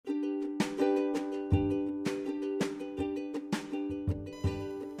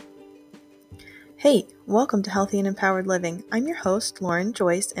Hey, welcome to Healthy and Empowered Living. I'm your host, Lauren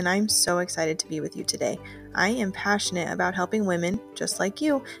Joyce, and I'm so excited to be with you today. I am passionate about helping women, just like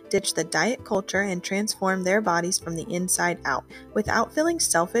you, ditch the diet culture and transform their bodies from the inside out without feeling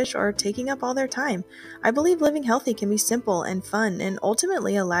selfish or taking up all their time. I believe living healthy can be simple and fun and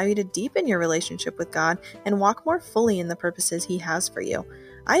ultimately allow you to deepen your relationship with God and walk more fully in the purposes He has for you.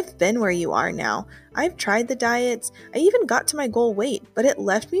 I've been where you are now. I've tried the diets. I even got to my goal weight, but it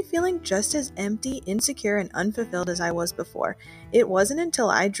left me feeling just as empty, insecure, and unfulfilled as I was before. It wasn't until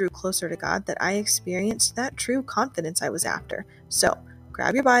I drew closer to God that I experienced that true confidence I was after. So,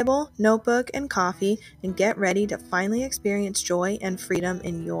 grab your Bible, notebook, and coffee, and get ready to finally experience joy and freedom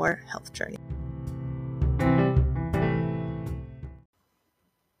in your health journey.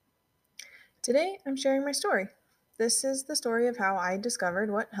 Today, I'm sharing my story. This is the story of how I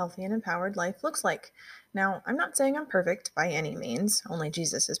discovered what healthy and empowered life looks like. Now, I'm not saying I'm perfect by any means, only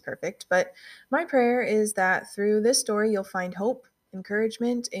Jesus is perfect, but my prayer is that through this story, you'll find hope,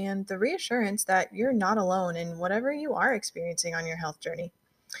 encouragement, and the reassurance that you're not alone in whatever you are experiencing on your health journey.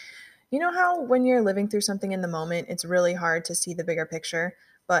 You know how when you're living through something in the moment, it's really hard to see the bigger picture,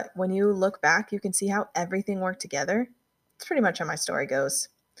 but when you look back, you can see how everything worked together? It's pretty much how my story goes.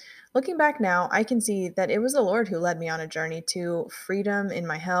 Looking back now, I can see that it was the Lord who led me on a journey to freedom in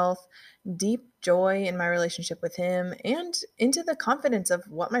my health, deep joy in my relationship with Him, and into the confidence of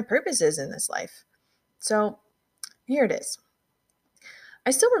what my purpose is in this life. So here it is.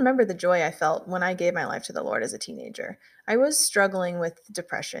 I still remember the joy I felt when I gave my life to the Lord as a teenager. I was struggling with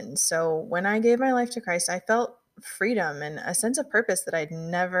depression, so when I gave my life to Christ, I felt freedom and a sense of purpose that I'd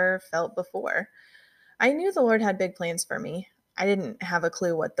never felt before. I knew the Lord had big plans for me. I didn't have a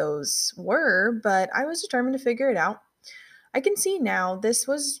clue what those were, but I was determined to figure it out. I can see now this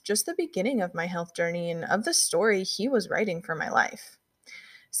was just the beginning of my health journey and of the story He was writing for my life.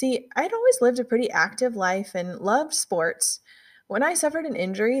 See, I'd always lived a pretty active life and loved sports. When I suffered an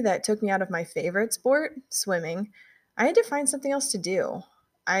injury that took me out of my favorite sport, swimming, I had to find something else to do.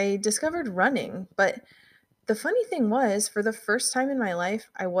 I discovered running, but the funny thing was, for the first time in my life,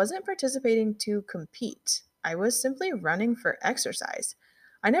 I wasn't participating to compete. I was simply running for exercise.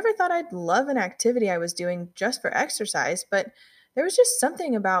 I never thought I'd love an activity I was doing just for exercise, but there was just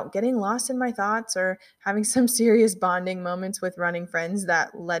something about getting lost in my thoughts or having some serious bonding moments with running friends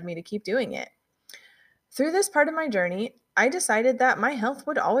that led me to keep doing it. Through this part of my journey, I decided that my health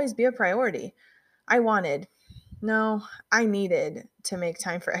would always be a priority. I wanted, no, I needed to make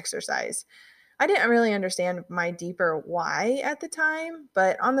time for exercise. I didn't really understand my deeper why at the time,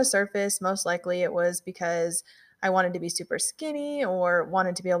 but on the surface, most likely it was because I wanted to be super skinny or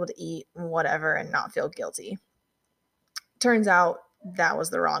wanted to be able to eat whatever and not feel guilty. Turns out that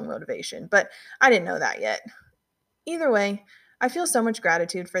was the wrong motivation, but I didn't know that yet. Either way, I feel so much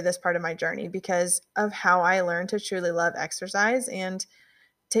gratitude for this part of my journey because of how I learned to truly love exercise and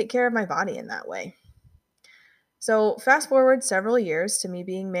take care of my body in that way. So, fast forward several years to me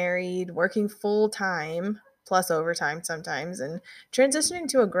being married, working full time, plus overtime sometimes, and transitioning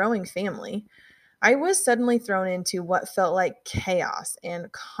to a growing family. I was suddenly thrown into what felt like chaos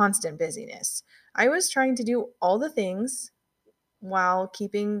and constant busyness. I was trying to do all the things while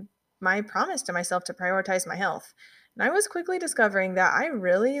keeping my promise to myself to prioritize my health. And I was quickly discovering that I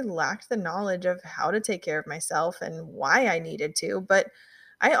really lacked the knowledge of how to take care of myself and why I needed to, but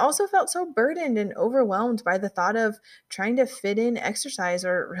I also felt so burdened and overwhelmed by the thought of trying to fit in exercise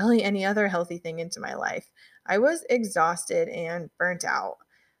or really any other healthy thing into my life. I was exhausted and burnt out.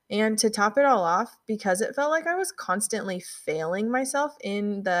 And to top it all off, because it felt like I was constantly failing myself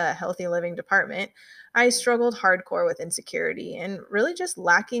in the healthy living department, I struggled hardcore with insecurity and really just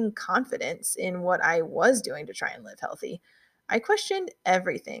lacking confidence in what I was doing to try and live healthy. I questioned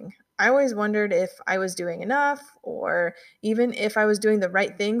everything. I always wondered if I was doing enough or even if I was doing the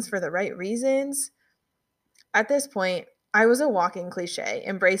right things for the right reasons. At this point, I was a walking cliche,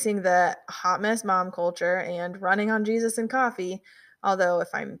 embracing the hot mess mom culture and running on Jesus and coffee. Although, if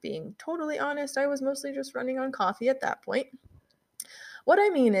I'm being totally honest, I was mostly just running on coffee at that point. What I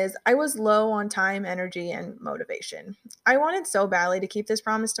mean is, I was low on time, energy, and motivation. I wanted so badly to keep this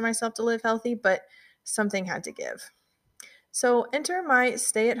promise to myself to live healthy, but something had to give. So, enter my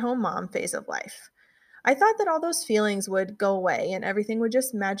stay at home mom phase of life. I thought that all those feelings would go away and everything would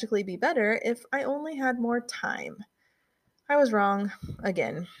just magically be better if I only had more time. I was wrong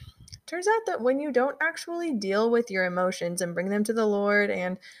again. Turns out that when you don't actually deal with your emotions and bring them to the Lord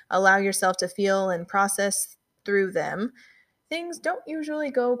and allow yourself to feel and process through them, things don't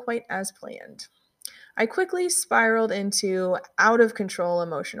usually go quite as planned. I quickly spiraled into out of control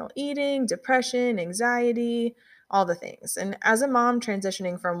emotional eating, depression, anxiety, all the things. And as a mom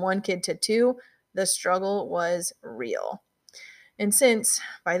transitioning from one kid to two, The struggle was real. And since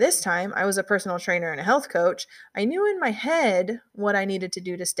by this time I was a personal trainer and a health coach, I knew in my head what I needed to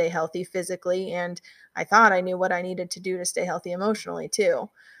do to stay healthy physically, and I thought I knew what I needed to do to stay healthy emotionally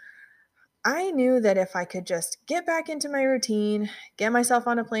too. I knew that if I could just get back into my routine, get myself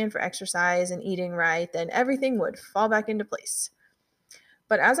on a plan for exercise and eating right, then everything would fall back into place.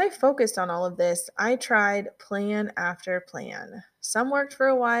 But as I focused on all of this, I tried plan after plan. Some worked for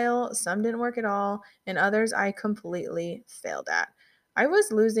a while, some didn't work at all, and others I completely failed at. I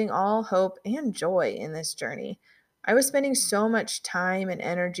was losing all hope and joy in this journey. I was spending so much time and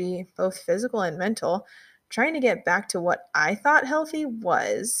energy, both physical and mental, trying to get back to what I thought healthy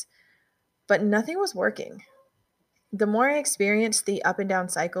was, but nothing was working. The more I experienced the up and down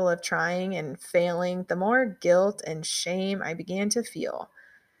cycle of trying and failing, the more guilt and shame I began to feel.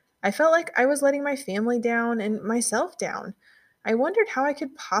 I felt like I was letting my family down and myself down. I wondered how I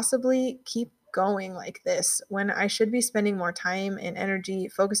could possibly keep going like this when I should be spending more time and energy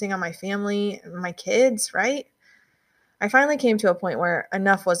focusing on my family, my kids, right? I finally came to a point where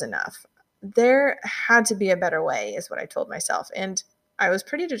enough was enough. There had to be a better way, is what I told myself, and I was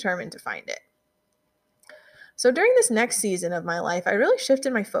pretty determined to find it. So during this next season of my life, I really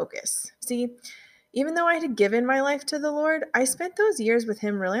shifted my focus. See, even though I had given my life to the Lord, I spent those years with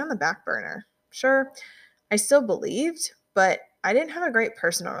Him really on the back burner. Sure, I still believed, but I didn't have a great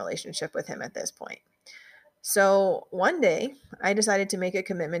personal relationship with Him at this point. So one day, I decided to make a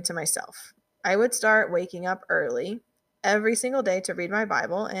commitment to myself. I would start waking up early every single day to read my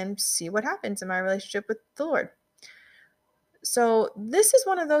Bible and see what happens in my relationship with the Lord. So, this is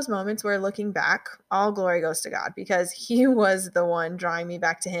one of those moments where looking back, all glory goes to God because He was the one drawing me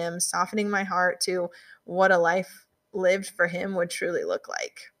back to Him, softening my heart to what a life lived for Him would truly look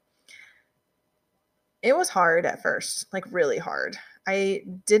like. It was hard at first, like really hard. I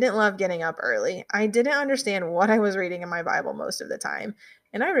didn't love getting up early. I didn't understand what I was reading in my Bible most of the time,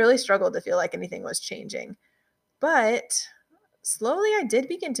 and I really struggled to feel like anything was changing. But slowly, I did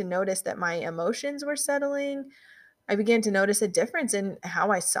begin to notice that my emotions were settling. I began to notice a difference in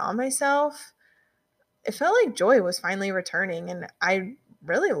how I saw myself. It felt like joy was finally returning, and I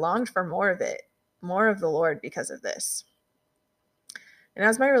really longed for more of it, more of the Lord because of this. And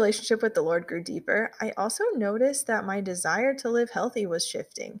as my relationship with the Lord grew deeper, I also noticed that my desire to live healthy was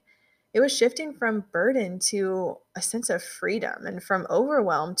shifting. It was shifting from burden to a sense of freedom and from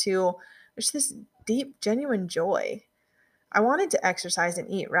overwhelm to just this deep, genuine joy. I wanted to exercise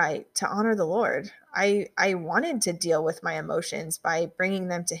and eat right to honor the Lord. I wanted to deal with my emotions by bringing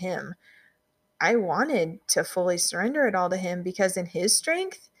them to Him. I wanted to fully surrender it all to Him because in His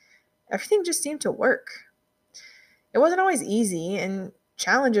strength, everything just seemed to work. It wasn't always easy and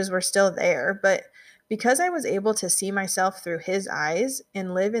challenges were still there, but because I was able to see myself through His eyes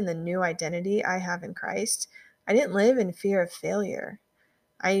and live in the new identity I have in Christ, I didn't live in fear of failure.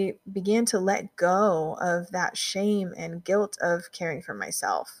 I began to let go of that shame and guilt of caring for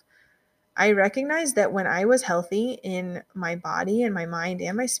myself. I recognized that when I was healthy in my body and my mind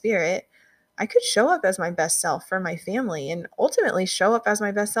and my spirit, I could show up as my best self for my family and ultimately show up as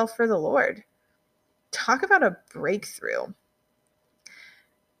my best self for the Lord. Talk about a breakthrough.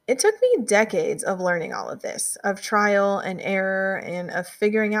 It took me decades of learning all of this, of trial and error, and of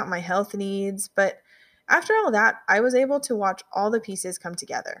figuring out my health needs. But after all that, I was able to watch all the pieces come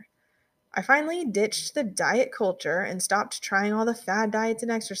together. I finally ditched the diet culture and stopped trying all the fad diets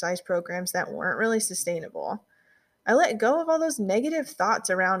and exercise programs that weren't really sustainable. I let go of all those negative thoughts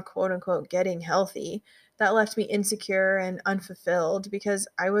around quote unquote getting healthy that left me insecure and unfulfilled because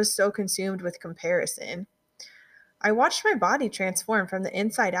I was so consumed with comparison. I watched my body transform from the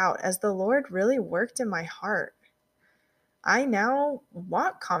inside out as the Lord really worked in my heart. I now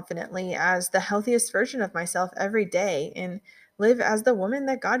walk confidently as the healthiest version of myself every day and live as the woman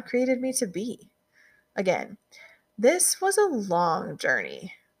that God created me to be. Again, this was a long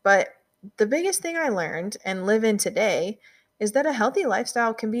journey, but the biggest thing I learned and live in today is that a healthy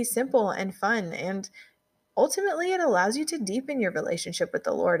lifestyle can be simple and fun, and ultimately it allows you to deepen your relationship with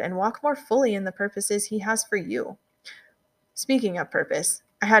the Lord and walk more fully in the purposes He has for you. Speaking of purpose,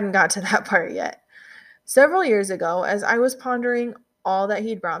 I hadn't got to that part yet. Several years ago, as I was pondering all that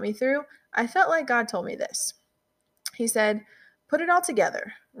He'd brought me through, I felt like God told me this. He said, "Put it all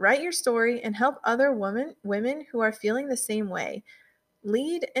together. Write your story and help other women who are feeling the same way.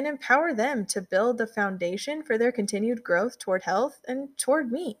 Lead and empower them to build the foundation for their continued growth toward health and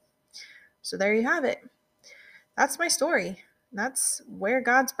toward me." So there you have it. That's my story. That's where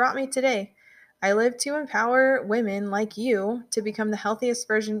God's brought me today. I live to empower women like you to become the healthiest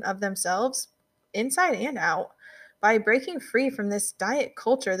version of themselves, inside and out, by breaking free from this diet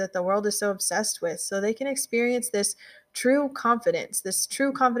culture that the world is so obsessed with, so they can experience this true confidence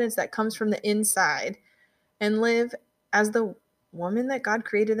that comes from the inside, and live as the woman that God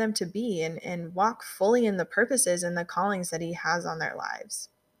created them to be, and walk fully in the purposes and the callings that He has on their lives.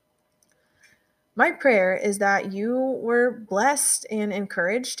 My prayer is that you were blessed and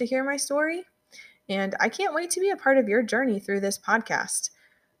encouraged to hear my story, and I can't wait to be a part of your journey through this podcast.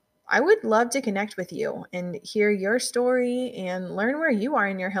 I would love to connect with you and hear your story and learn where you are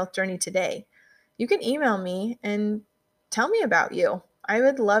in your health journey today. You can email me and tell me about you. I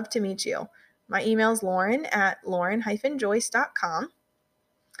would love to meet you. My email is lauren@lauren-joyce.com.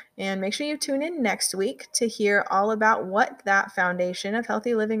 And make sure you tune in next week to hear all about what that foundation of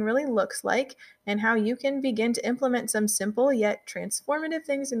healthy living really looks like and how you can begin to implement some simple yet transformative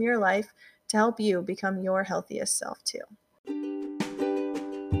things in your life to help you become your healthiest self too.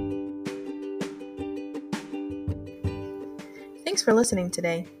 Thanks for listening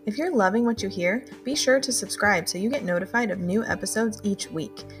today. If you're loving what you hear, be sure to subscribe so you get notified of new episodes each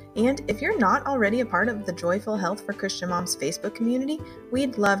week. And if you're not already a part of the Joyful Health for Christian Moms Facebook community,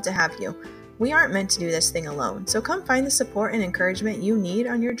 we'd love to have you. We aren't meant to do this thing alone, so come find the support and encouragement you need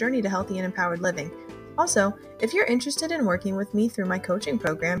on your journey to healthy and empowered living. Also, if you're interested in working with me through my coaching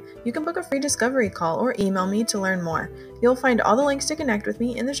program, you can book a free discovery call or email me to learn more. You'll find all the links to connect with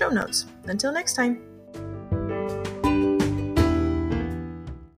me in the show notes. Until next time.